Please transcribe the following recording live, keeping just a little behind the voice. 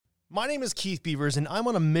My name is Keith Beavers, and I'm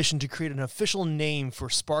on a mission to create an official name for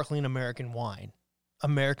sparkling American wine.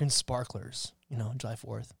 American sparklers. You know, July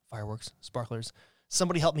 4th, fireworks, sparklers.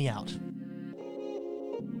 Somebody help me out.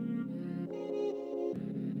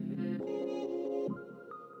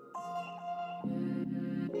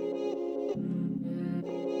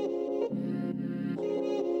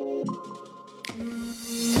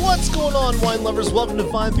 What's going on, wine lovers? Welcome to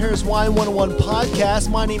VinePair's Wine 101 podcast.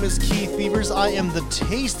 My name is Keith Beavers. I am the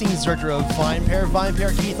tastings director of VinePair.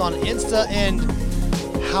 VinePair Keith on Insta. And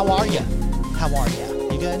how are ya? How are ya?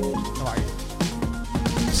 You good? How are you?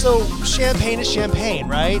 So, champagne is champagne,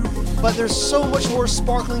 right? But there's so much more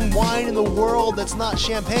sparkling wine in the world that's not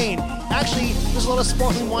champagne. Actually, there's a lot of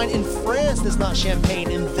sparkling wine in France that's not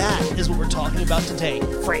champagne, and that is what we're talking about today.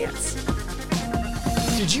 France.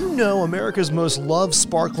 Did you know America's most loved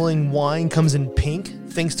sparkling wine comes in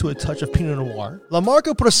pink, thanks to a touch of Pinot Noir? La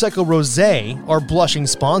Marca Prosecco Rosé, our blushing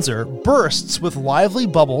sponsor, bursts with lively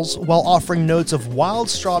bubbles while offering notes of wild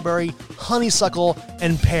strawberry, honeysuckle,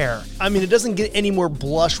 and pear. I mean, it doesn't get any more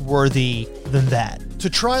blush-worthy than that. To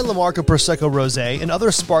try La Marca Prosecco Rosé and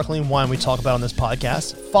other sparkling wine we talk about on this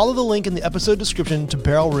podcast, follow the link in the episode description to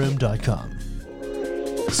barrelroom.com.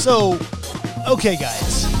 So, okay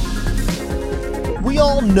guys. We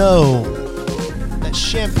all know that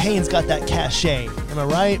champagne's got that cachet, am I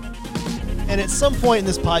right? And at some point in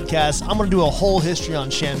this podcast, I'm going to do a whole history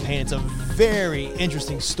on champagne. It's a very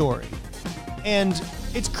interesting story. And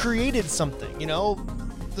it's created something, you know?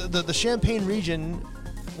 The Champagne region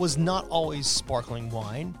was not always sparkling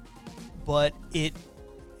wine, but it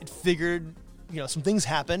figured, you know, some things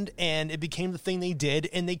happened and it became the thing they did,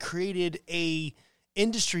 and they created a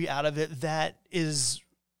industry out of it that is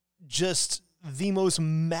just the most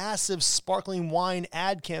massive sparkling wine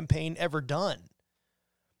ad campaign ever done.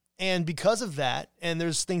 And because of that, and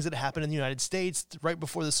there's things that happened in the United States right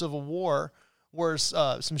before the Civil War, where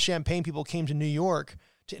some champagne people came to New York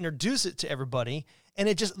to introduce it to everybody, and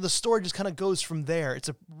the story just kind of goes from there. It's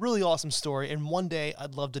a really awesome story, and one day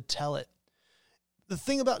I'd love to tell it. The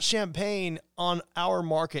thing about champagne on our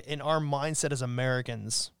market, in our mindset as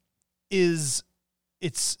Americans, is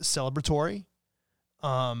it's celebratory.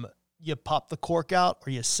 You pop the cork out or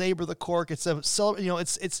you saber the cork. It's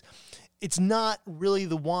not really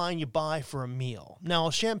the wine you buy for a meal. Now,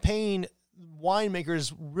 champagne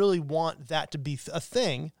winemakers really want that to be a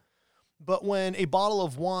thing, but when a bottle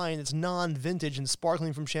of wine that's non-vintage and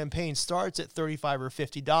sparkling from Champagne starts at $35 or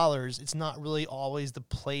 $50, it's not really always the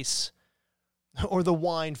place or the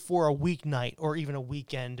wine for a weeknight or even a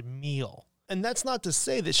weekend meal. And that's not to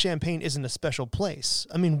say that Champagne isn't a special place.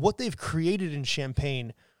 I mean, what they've created in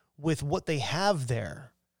Champagne with what they have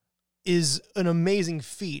there is an amazing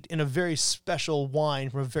feat in a very special wine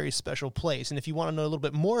from a very special place. And if you want to know a little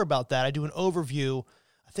bit more about that, I do an overview,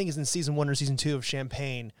 I think it's in season 1 or season 2 of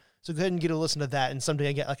Champagne. So go ahead and get a listen to that. And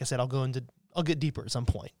someday, like I said, I'll get deeper at some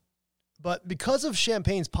point. But because of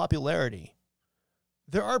Champagne's popularity,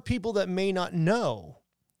 there are people that may not know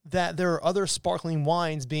that there are other sparkling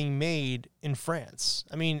wines being made in France.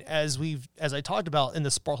 I mean, as I talked about in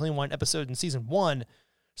the sparkling wine episode in season 1,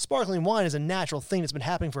 sparkling wine is a natural thing that's been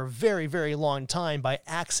happening for a very, very long time by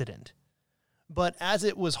accident. But as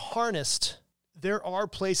it was harnessed, there are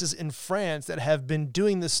places in France that have been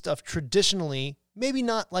doing this stuff traditionally, maybe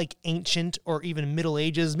not like ancient or even Middle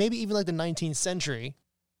Ages, maybe even like the 19th century,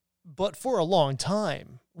 but for a long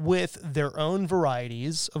time, with their own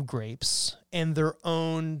varieties of grapes and their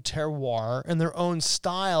own terroir and their own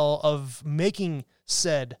style of making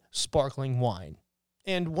said sparkling wine.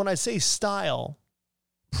 And when I say style,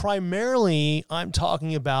 primarily, I'm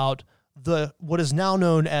talking about what is now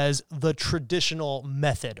known as the traditional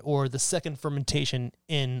method, or the second fermentation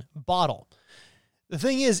in bottle. The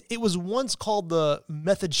thing is, it was once called the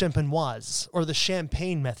méthode champenoise, or the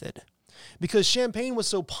champagne method, because champagne was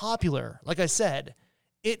so popular. Like I said,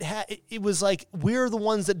 it was like, we're the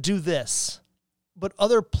ones that do this, but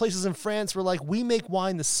other places in France were like, we make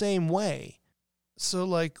wine the same way. So,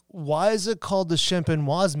 like, why is it called the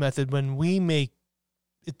champenoise method when we make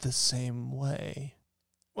it the same way?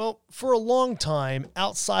 Well, for a long time,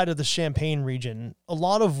 outside of the Champagne region, a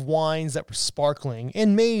lot of wines that were sparkling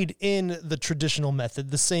and made in the traditional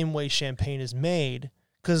method, the same way champagne is made,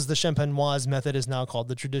 because the champenoise method is now called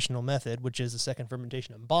the traditional method, which is the second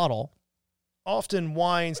fermentation in bottle.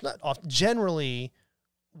 Generally,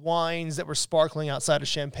 wines that were sparkling outside of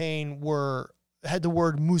Champagne had the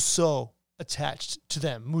word mousseux attached to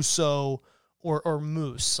them. Mousseux or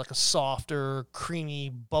mousse, like a softer,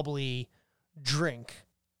 creamy, bubbly drink.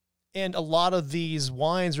 And a lot of these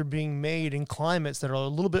wines are being made in climates that are a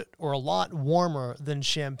little bit or a lot warmer than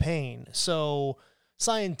Champagne. So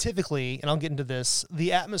Scientifically, and I'll get into this,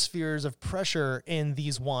 the atmospheres of pressure in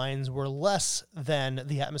these wines were less than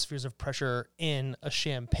the atmospheres of pressure in a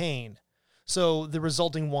champagne. So the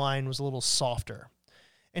resulting wine was a little softer.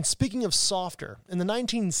 And speaking of softer, in the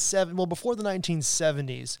before the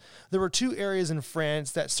 1970s, there were two areas in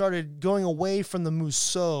France that started going away from the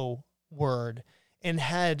Mousseux word and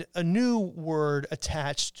had a new word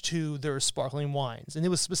attached to their sparkling wines. And it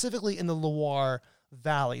was specifically in the Loire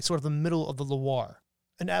Valley, sort of the middle of the Loire.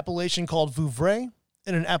 An appellation called Vouvray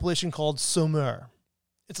and an appellation called Saumur.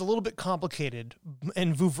 It's a little bit complicated,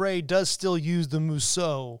 and Vouvray does still use the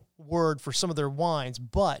Mousseux word for some of their wines,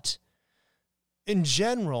 but in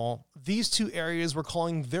general, these two areas were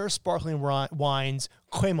calling their sparkling wines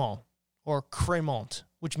crémant or crémant,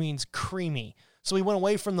 which means creamy. So we went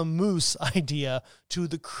away from the mousse idea to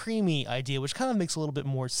the creamy idea, which kind of makes a little bit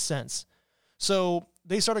more sense. So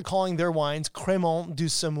they started calling their wines Crémant du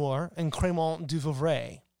Saumur and Crémant du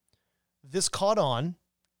Vouvray. This caught on,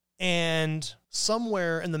 and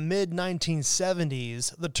somewhere in the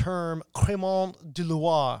mid-1970s, the term Crémant de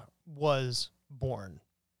Loire was born.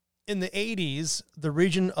 In the 80s, the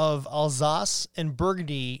region of Alsace and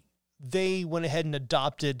Burgundy, they went ahead and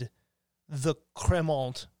adopted the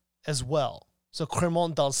Crémant as well. So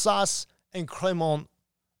Crémant d'Alsace and Crémant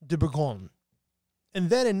de Bourgogne. And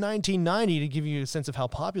then in 1990, to give you a sense of how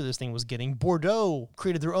popular this thing was getting, Bordeaux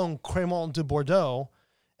created their own Crémant de Bordeaux.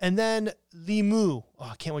 And then Limoux,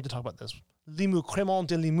 I can't wait to talk about this. Limoux, Crémant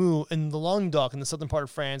de Limoux in the Languedoc in the southern part of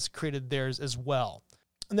France created theirs as well.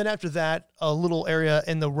 And then after that, a little area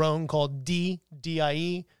in the Rhone called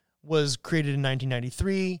Die, was created in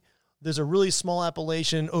 1993. There's a really small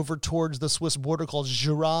appellation over towards the Swiss border called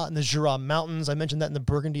Jura and the Jura Mountains. I mentioned that in the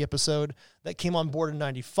Burgundy episode. That came on board in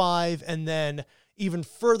 95. And then even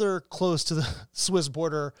further close to the Swiss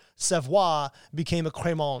border, Savoie became a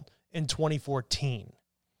Crémant in 2014.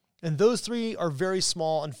 And those three are very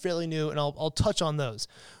small and fairly new, and I'll touch on those.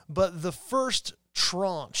 But the first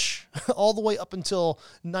tranche, all the way up until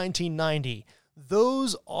 1990,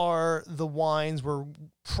 those are the wines we're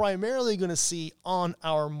primarily going to see on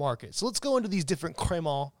our market. So let's go into these different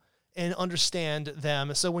Crémants and understand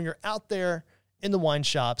them. So when you're out there in the wine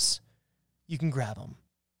shops, you can grab them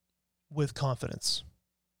with confidence,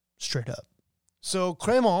 straight up. So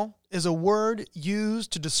Crémant is a word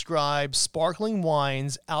used to describe sparkling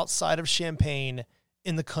wines outside of Champagne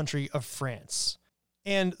in the country of France.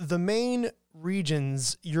 And the main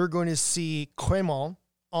regions you're going to see Crémant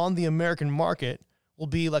on the American market will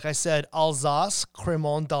be, like I said, Alsace,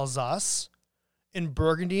 Crémant d'Alsace. In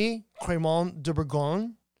Burgundy, Crémant de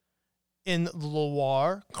Bourgogne. In the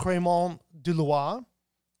Loire, Crémant de Loire.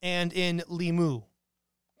 And in Limoux,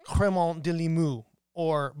 Crémant de Limoux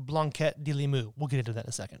or Blanquette de Limoux. We'll get into that in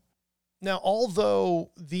a second. Now,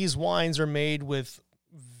 although these wines are made with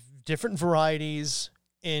different varieties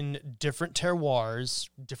in different terroirs,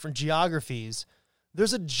 different geographies, there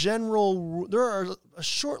are a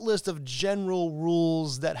short list of general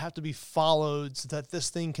rules that have to be followed so that this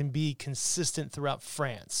thing can be consistent throughout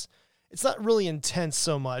France. It's not really intense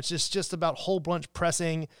so much. It's just about whole bunch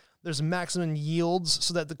pressing. There's maximum yields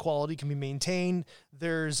so that the quality can be maintained.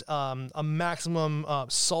 There's a maximum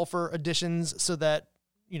sulfur additions so that,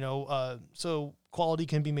 so quality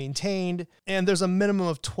can be maintained. And there's a minimum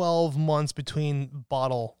of 12 months between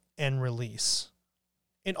bottle and release.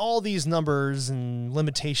 And all these numbers and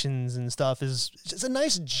limitations and stuff is just a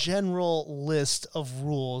nice general list of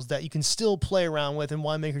rules that you can still play around with and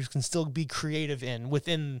winemakers can still be creative in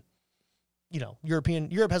within, Europe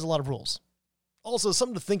has a lot of rules. Also,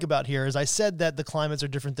 something to think about here is I said that the climates are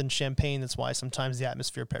different than Champagne. That's why sometimes the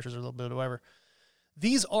atmosphere pressures are a little bit whatever.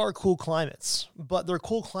 These are cool climates, but they're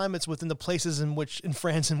cool climates within the places in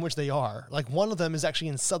France in which they are. Like one of them is actually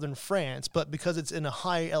in southern France, but because it's in a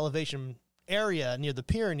high elevation area near the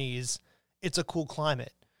Pyrenees, it's a cool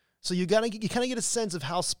climate. So you kind of get a sense of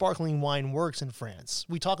how sparkling wine works in France.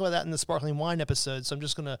 We talk about that in the sparkling wine episode, so I'm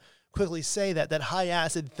just going to quickly say that high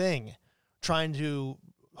acid thing, trying to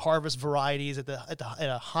harvest varieties at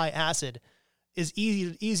a high acid, is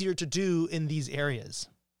easier to do in these areas,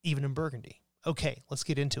 even in Burgundy. Okay, let's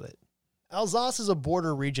get into it. Alsace is a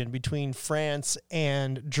border region between France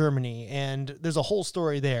and Germany, and there's a whole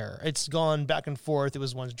story there. It's gone back and forth. It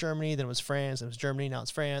was once Germany, then it was France, then it was Germany, now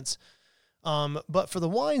it's France. But for the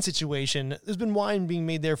wine situation, there's been wine being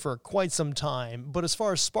made there for quite some time. But as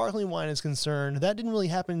far as sparkling wine is concerned, that didn't really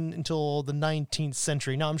happen until the 19th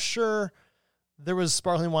century. Now, I'm sure there was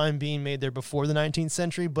sparkling wine being made there before the 19th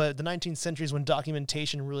century, but the 19th century is when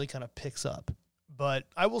documentation really kind of picks up. But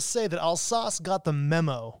I will say that Alsace got the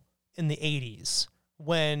memo in the 80s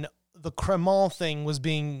when the Crémant thing was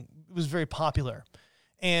very popular.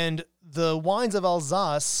 And the wines of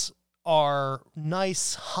Alsace are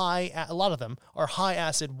nice, a lot of them are high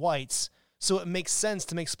acid whites. So it makes sense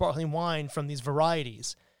to make sparkling wine from these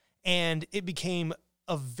varieties. And it became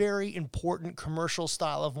a very important commercial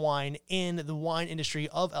style of wine in the wine industry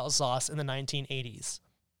of Alsace in the 1980s.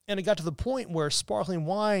 And it got to the point where sparkling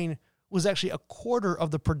wine was actually a quarter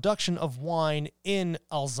of the production of wine in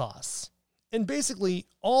Alsace. And basically,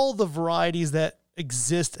 all the varieties that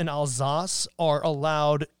exist in Alsace are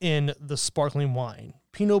allowed in the sparkling wine.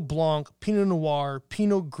 Pinot Blanc, Pinot Noir,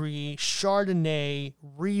 Pinot Gris, Chardonnay,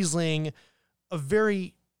 Riesling,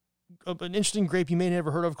 an interesting grape you may have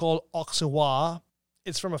never heard of called Auxerrois.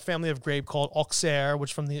 It's from a family of grape called Auxerre,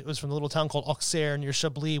 which was from the little town called Auxerre near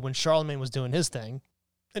Chablis when Charlemagne was doing his thing.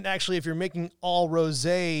 And actually, if you're making all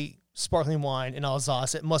rosé sparkling wine in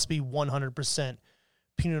Alsace, it must be 100%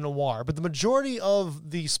 Pinot Noir. But the majority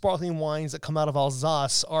of the sparkling wines that come out of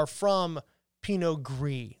Alsace are from Pinot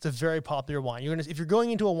Gris. It's a very popular wine. If you're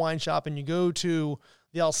going into a wine shop and you go to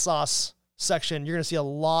the Alsace section, you're going to see a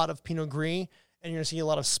lot of Pinot Gris, and you're going to see a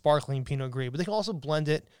lot of sparkling Pinot Gris. But they can also blend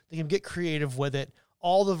it. They can get creative with it.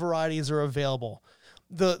 All the varieties are available.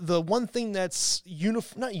 The one thing that's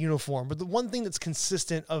not uniform, but the one thing that's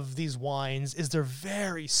consistent of these wines is they're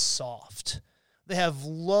very soft. They have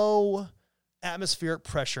low atmospheric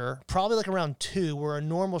pressure, probably like around 2, where a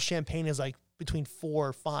normal champagne is like between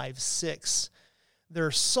 4, 5, 6.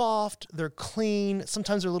 They're soft, they're clean,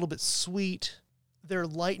 sometimes they're a little bit sweet. They're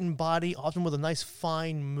light in body, often with a nice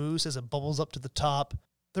fine mousse as it bubbles up to the top.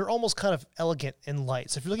 They're almost kind of elegant and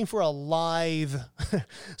light. So if you're looking for a lithe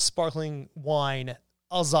sparkling wine,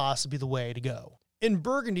 Alsace would be the way to go. In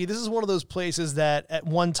Burgundy, this is one of those places that at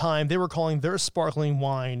one time they were calling their sparkling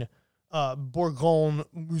wine Bourgogne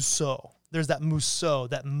Mousseux. There's that mousseau,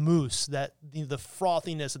 that mousse, that the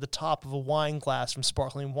frothiness at the top of a wine glass from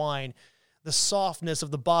sparkling wine, the softness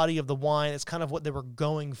of the body of the wine. It's kind of what they were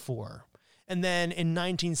going for. And then in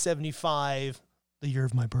 1975, the year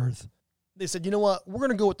of my birth, they said, you know what? We're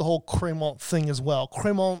going to go with the whole Crémant thing as well,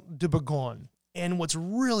 Crémant de Bourgogne. And what's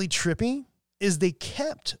really trippy is they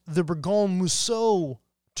kept the Bourgogne Mousseux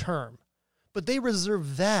term, but they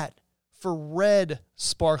reserved that for red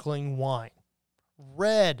sparkling wine.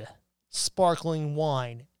 Red sparkling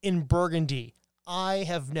wine in Burgundy. I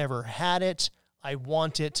have never had it. I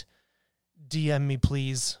want it. DM me,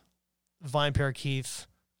 please. VinePair Keith.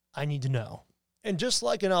 I need to know. And just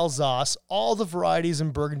like in Alsace, all the varieties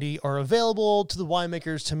in Burgundy are available to the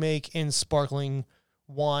winemakers to make in sparkling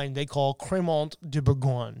wine they call Crémant de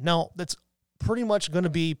Bourgogne. Now, that's pretty much going to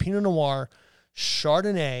be Pinot Noir,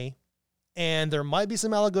 Chardonnay, and there might be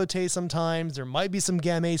some Aligoté sometimes. There might be some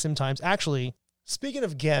Gamay sometimes. Actually, speaking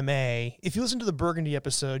of Gamay, if you listen to the Burgundy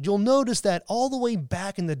episode, you'll notice that all the way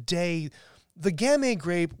back in the day, the Gamay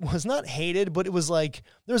grape was not hated, but it was like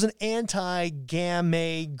there's an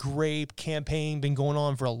anti-Gamay grape campaign been going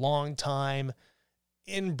on for a long time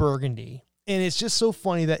in Burgundy. And it's just so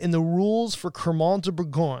funny that in the rules for Crémant de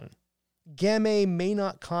Bourgogne, Gamay may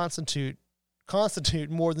not constitute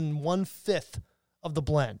more than 1/5 of the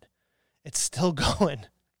blend. It's still going.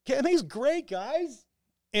 Gamay's great, guys.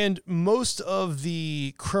 And most of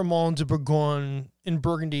the Crémant de Bourgogne in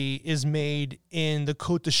Burgundy is made in the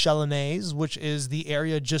Côte de Chalonnaise, which is the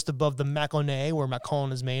area just above the Mâconnais, where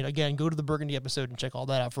Macon is made. Again, go to the Burgundy episode and check all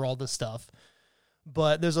that out for all this stuff.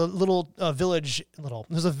 But there's a village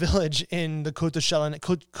in the Côte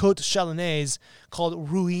de Chalonnaise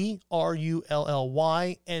called Rouilly,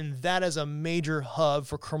 Rully, and that is a major hub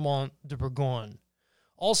for Crémant de Bourgogne.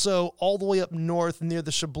 Also, all the way up north near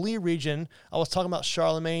the Chablis region, I was talking about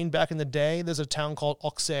Charlemagne back in the day. There's a town called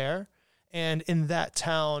Auxerre, and in that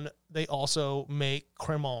town, they also make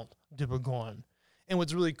Crémant de Bourgogne. And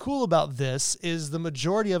what's really cool about this is the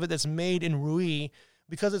majority of it that's made in Rouilly,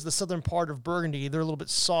 because it's the southern part of Burgundy, they're a little bit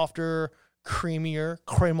softer, creamier.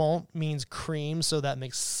 Crémant means cream, so that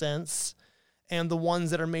makes sense. And the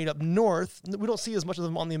ones that are made up north, we don't see as much of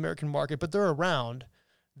them on the American market, but they're around.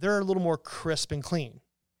 They're a little more crisp and clean,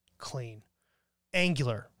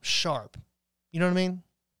 angular, sharp. You know what I mean?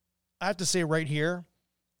 I have to say right here,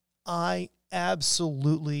 I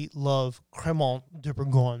absolutely love Crémant de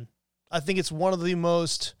Bourgogne. I think it's one of the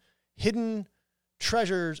most hidden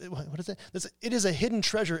treasures. What is it? It is a hidden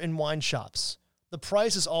treasure in wine shops. The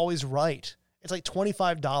price is always right. It's like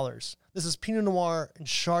 $25. This is Pinot Noir and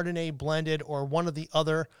Chardonnay blended, or one or the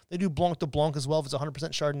other. They do Blanc de Blanc as well if it's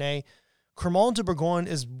 100% Chardonnay. Crémant de Bourgogne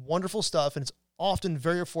is wonderful stuff, and it's often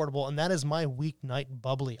very affordable, and that is my weeknight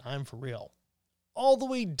bubbly. I'm for real. All the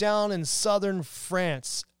way down in southern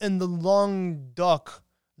France, in the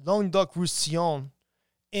Languedoc-Roussillon,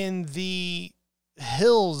 in the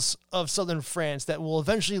hills of southern France that will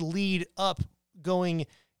eventually lead up going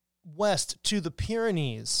west to the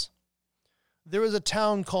Pyrenees, there is a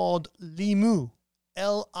town called Limoux,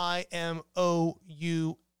 Limous.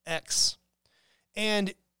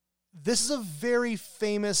 And this is a very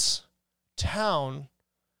famous town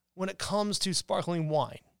when it comes to sparkling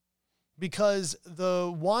wine, because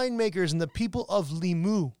the winemakers and the people of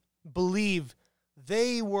Limoux believe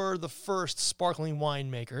they were the first sparkling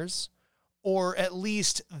winemakers, or at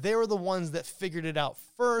least they were the ones that figured it out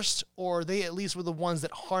first, or they at least were the ones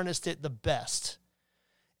that harnessed it the best.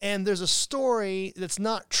 And there's a story that's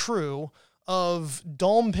not true of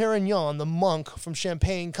Dom Perignon, the monk from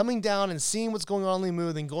Champagne, coming down and seeing what's going on in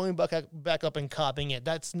Limoux, then going back up and copying it.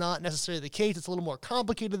 That's not necessarily the case. It's a little more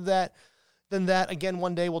complicated than that. Again,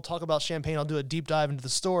 one day we'll talk about Champagne. I'll do a deep dive into the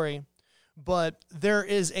story. But there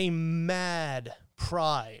is a mad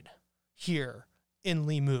pride here in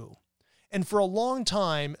Limoux. And for a long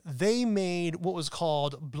time, they made what was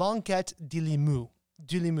called Blanquette de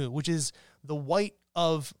Limoux, which is the white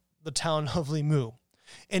of the town of Limoux.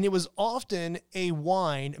 And it was often a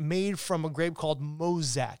wine made from a grape called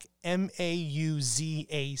Mauzac,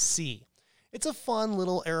 Mauzac. It's a fun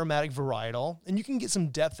little aromatic varietal, and you can get some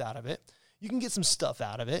depth out of it. You can get some stuff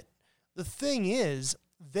out of it. The thing is,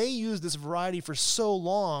 they used this variety for so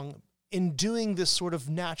long in doing this sort of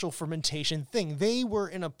natural fermentation thing. They were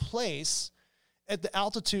in a place at the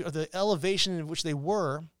altitude or the elevation in which they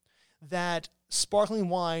were that sparkling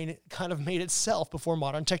wine kind of made itself before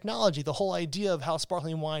modern technology. The whole idea of how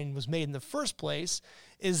sparkling wine was made in the first place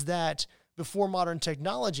is that before modern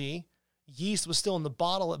technology, yeast was still in the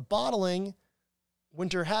bottle at bottling.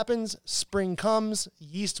 Winter happens, spring comes,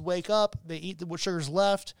 yeast wake up, they eat what sugar's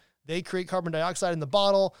left, they create carbon dioxide in the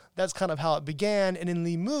bottle. That's kind of how it began. And in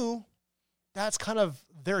Limoux, that's kind of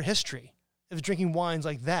their history of drinking wines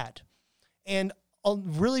like that. And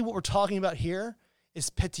really what we're talking about here is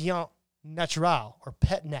Pétillant Natural, or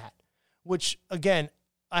Pet Nat, which, again,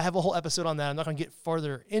 I have a whole episode on that. I'm not going to get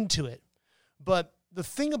farther into it. But the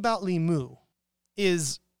thing about Limoux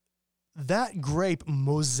is that grape,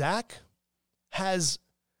 Mauzac, has,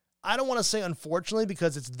 I don't want to say unfortunately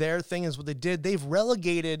because it's their thing, is what they did. They've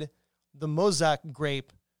relegated the Mauzac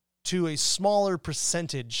grape to a smaller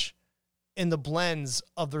percentage in the blends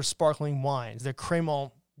of their sparkling wines, their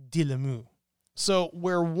Crémant de Limoux. So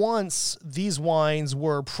where once these wines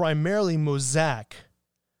were primarily Mauzac,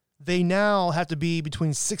 they now have to be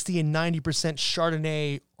between 60 and 90%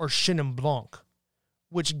 Chardonnay or Chenin Blanc,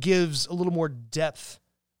 which gives a little more depth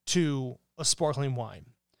to a sparkling wine.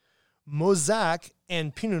 Mauzac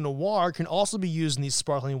and Pinot Noir can also be used in these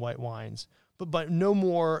sparkling white wines, but by no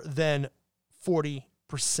more than 40%.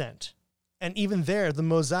 And even there, the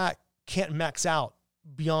Mauzac can't max out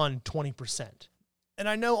beyond 20%. And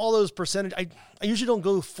I know all those percentage, I usually don't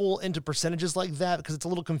go full into percentages like that because it's a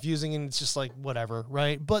little confusing and it's just like whatever,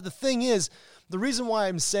 right? But the thing is, the reason why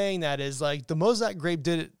I'm saying that is like the Mauzac grape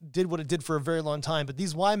did what it did for a very long time, but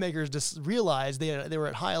these winemakers just realized they were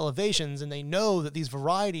at high elevations and they know that these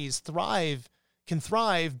varieties can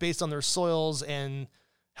thrive based on their soils and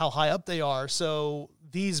how high up they are. So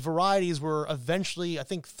these varieties were eventually, I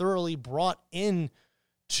think, thoroughly brought in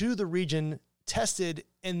to the region, tested,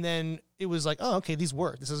 and then it was like, oh, okay, these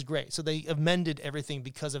work. This is great. So they amended everything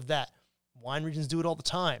because of that. Wine regions do it all the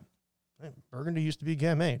time. Burgundy used to be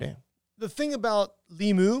Gamay, damn. The thing about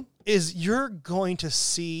Limoux is you're going to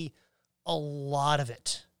see a lot of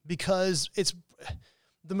it because it's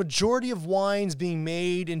the majority of wines being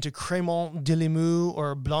made into Crémant de Limoux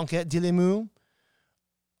or Blanquette de Limoux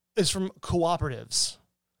is from cooperatives.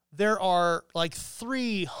 There are like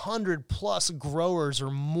 300 plus growers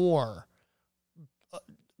or more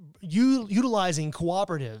utilizing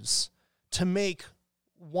cooperatives to make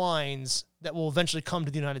wines that will eventually come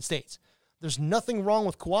to the United States. There's nothing wrong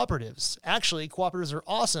with cooperatives. Actually, cooperatives are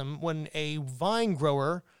awesome when a vine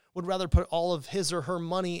grower would rather put all of his or her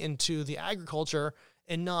money into the agriculture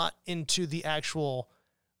and not into the actual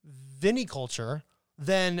viniculture.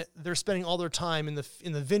 Then they're spending all their time in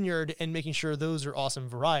the vineyard and making sure those are awesome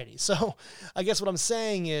varieties. So I guess what I'm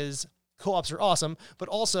saying is co-ops are awesome, but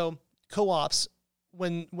also co-ops,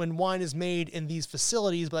 when wine is made in these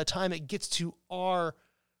facilities, by the time it gets to our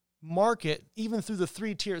market, even through the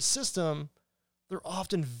 3-tier system, they're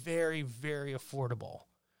often very, very affordable.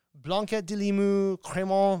 Blanquette de Limoux,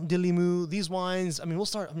 Crémant de Limoux, these wines,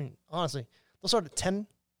 honestly, they'll start at 10,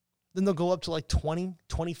 then they'll go up to like 20,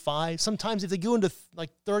 25. Sometimes if they go into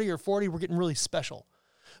like 30 or 40, we're getting really special.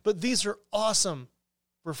 But these are awesome,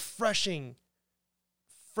 refreshing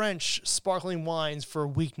French sparkling wines for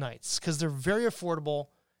weeknights because they're very affordable.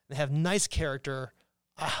 They have nice character.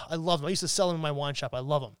 I love them. I used to sell them in my wine shop. I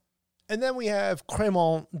love them. And then we have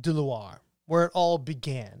Crémant de Loire, where it all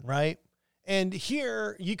began, right? And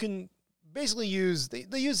here you can basically use,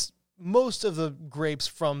 they use most of the grapes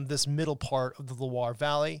from this middle part of the Loire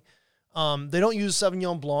Valley. They don't use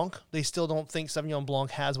Sauvignon Blanc. They still don't think Sauvignon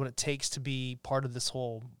Blanc has what it takes to be part of this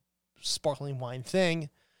whole sparkling wine thing.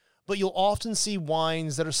 But you'll often see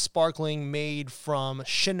wines that are sparkling made from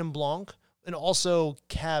Chenin Blanc and also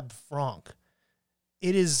Cab Franc.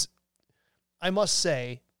 It is, I must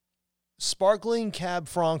say, sparkling Cab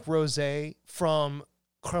Franc Rosé from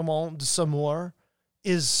Crémant de Saumur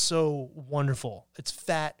is so wonderful. It's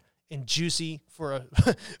fat and juicy for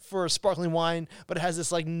a for a sparkling wine, but it has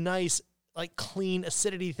this like nice, like clean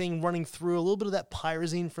acidity thing running through. A little bit of that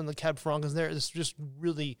pyrazine from the Cab Franc is there. It's just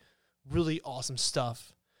really, really awesome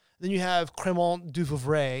stuff. Then you have Crémant du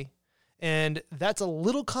Vouvray, and that's a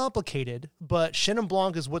little complicated, but Chenin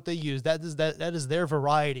Blanc is what they use. That is their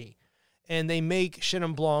variety. And they make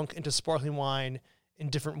Chenin Blanc into sparkling wine in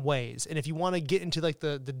different ways. And if you want to get into like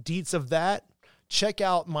the deets of that, check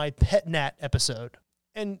out my Pet Nat episode.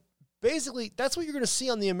 And basically, that's what you're going to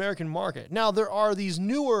see on the American market. Now, there are these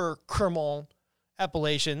newer Crémant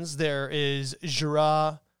appellations. There is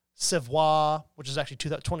Jura, Savoie, which is actually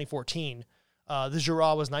 2014. The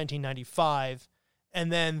Jura was 1995. And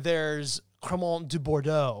then there's Crémant de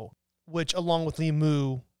Bordeaux, which along with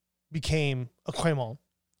Limoux became a Crémant.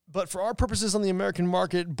 But for our purposes on the American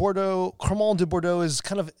market, Crémant de Bordeaux is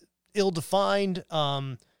kind of ill-defined.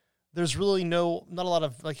 There's really not a lot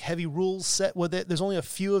of like heavy rules set with it. There's only a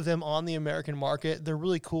few of them on the American market. They're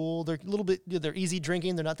really cool. They're a little bit, they're easy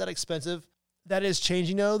drinking. They're not that expensive. That is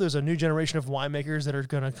changing though. There's a new generation of winemakers that are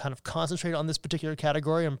going to kind of concentrate on this particular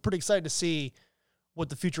category. I'm pretty excited to see what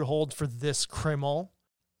the future holds for this Crémant.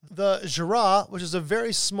 The Jura, which is a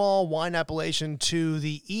very small wine appellation to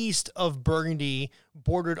the east of Burgundy,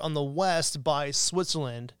 bordered on the west by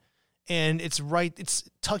Switzerland, and it's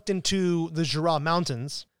tucked into the Jura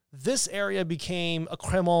Mountains. This area became a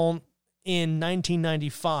Crémant in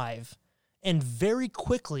 1995 and very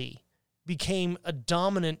quickly became a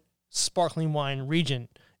dominant sparkling wine region.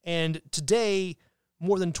 And today,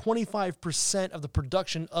 more than 25% of the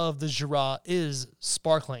production of the Jura is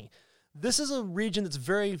sparkling. This is a region that's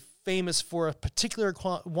very famous for a particular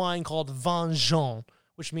wine called Vin Jaune,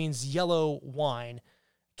 which means yellow wine.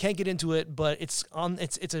 Can't get into it, but it's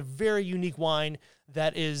a very unique wine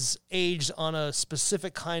that is aged on a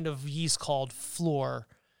specific kind of yeast called Fleur,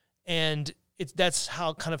 and that's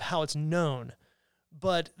how it's known.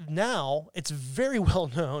 But now it's very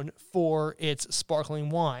well known for its sparkling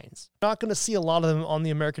wines. You're not going to see a lot of them on the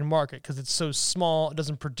American market because it's so small, it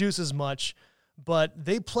doesn't produce as much. But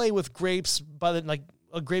they play with grapes like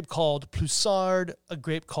a grape called Ploussard, a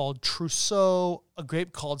grape called Trousseau, a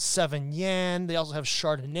grape called Savagnin. They also have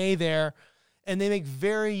Chardonnay there. And they make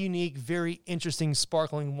very unique, very interesting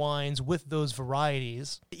sparkling wines with those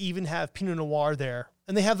varieties. They even have Pinot Noir there.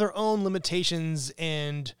 And they have their own limitations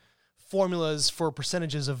and formulas for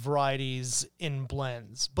percentages of varieties in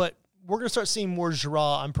blends. But we're going to start seeing more Jura,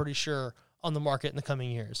 I'm pretty sure, on the market in the coming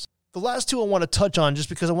years. The last two I want to touch on just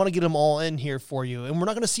because I want to get them all in here for you. And we're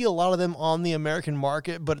not going to see a lot of them on the American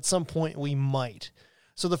market, but at some point we might.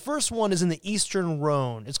 So the first one is in the Eastern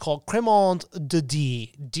Rhone. It's called Crémant de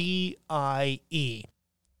Die, D-I-E.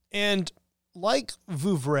 And like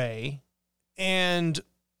Vouvray and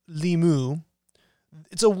Limoux,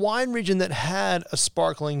 it's a wine region that had a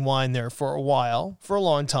sparkling wine there for a while, for a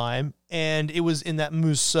long time. And it was in that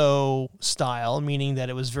Mousseux style, meaning that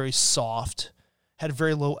it was very soft, had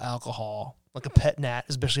very low alcohol, like a Pet Nat,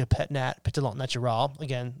 especially a Pet Nat, Pétillant Natural.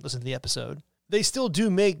 Again, listen to the episode. They still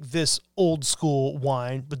do make this old school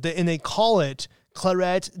wine, but they call it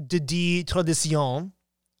Claret de Die Tradition,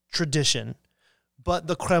 tradition. But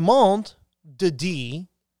the Crémant de Die,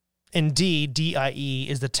 and D-I-E,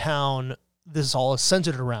 is the town this all is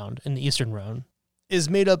centered around in the Eastern Rhone, is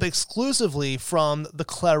made up exclusively from the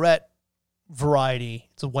Claret variety.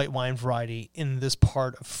 It's a white wine variety in this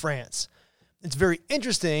part of France. It's very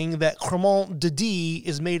interesting that Crémant de Die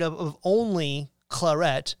is made up of only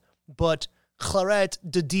Claret, but Claret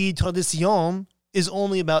de Die Tradition is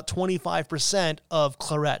only about 25% of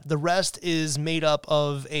Claret. The rest is made up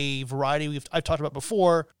of a variety I've talked about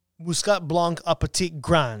before, Muscat Blanc à Petit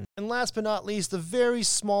Grain. And last but not least, the very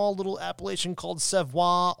small little appellation called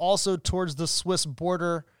Savoie, also towards the Swiss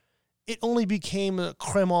border. It only became a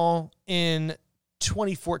Crémant in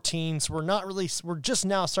 2014, so we're just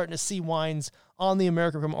now starting to see wines on the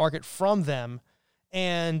American market from them.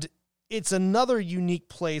 And it's another unique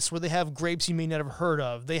place where they have grapes you may not have heard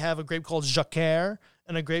of. They have a grape called Jacquer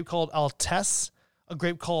and a grape called Altesse, a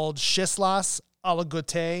grape called Chislas, a la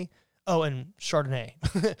Gautier, and Chardonnay.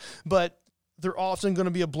 But they're often going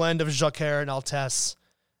to be a blend of Jacquard and Altesse.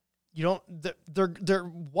 They're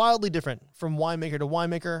wildly different from winemaker to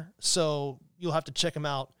winemaker, so you'll have to check them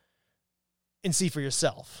out and see for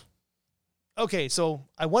yourself. Okay, so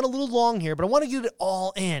I went a little long here, but I want to get it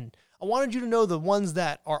all in. I wanted you to know the ones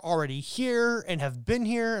that are already here and have been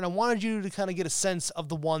here, and I wanted you to kind of get a sense of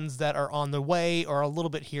the ones that are on their way or a little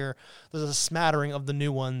bit here. There's a smattering of the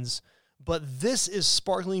new ones, but this is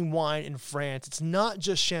sparkling wine in France. It's not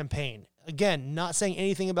just champagne. Again, not saying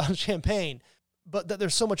anything about champagne, but that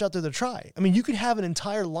there's so much out there to try. I mean, you could have an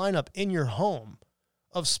entire lineup in your home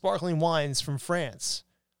of sparkling wines from France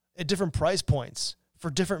at different price points for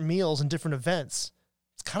different meals and different events.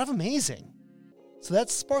 It's kind of amazing. So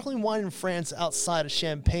that's sparkling wine in France outside of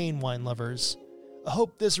champagne, wine lovers. I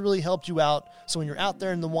hope this really helped you out, so when you're out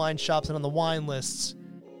there in the wine shops and on the wine lists,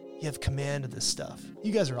 you have command of this stuff.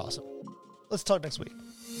 You guys are awesome. Let's talk next week.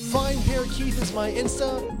 VinePair Keith is my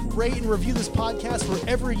Insta. Rate and review this podcast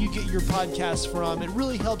wherever you get your podcasts from. It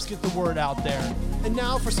really helps get the word out there. And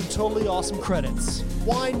now for some totally awesome credits.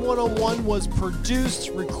 Wine 101 was produced,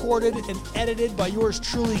 recorded, and edited by yours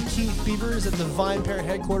truly, Keith Beavers, at the VinePair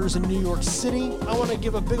headquarters in New York City. I want to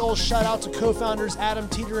give a big old shout out to co-founders Adam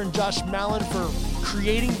Teeter and Josh Mallon for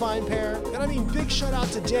creating VinePair. And I mean, big shout out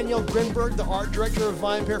to Danielle Grinberg, the art director of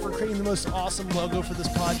VinePair, for creating the most awesome logo for this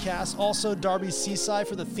podcast. Also, Darby Seaside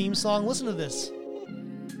for the theme song. Listen to this.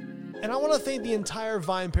 And I want to thank the entire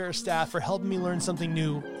VinePair staff for helping me learn something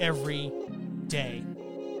new every day.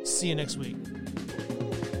 See you next week.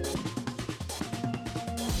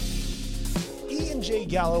 E&J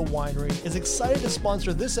Gallo Winery is excited to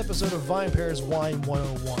sponsor this episode of VinePair's Wine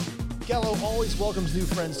 101. Gallo always welcomes new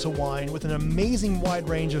friends to wine with an amazing wide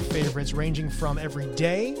range of favorites ranging from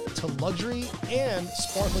everyday to luxury and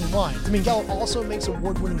sparkling wine. I mean, Gallo also makes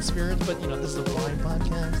award-winning spirits, but this is a wine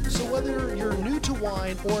podcast. So whether you're new to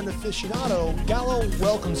wine or an aficionado, Gallo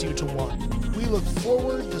welcomes you to wine. We look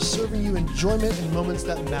forward to serving you enjoyment in moments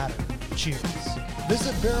that matter. Cheers.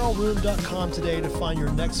 Visit barrelroom.com today to find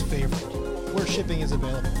your next favorite, where shipping is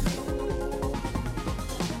available.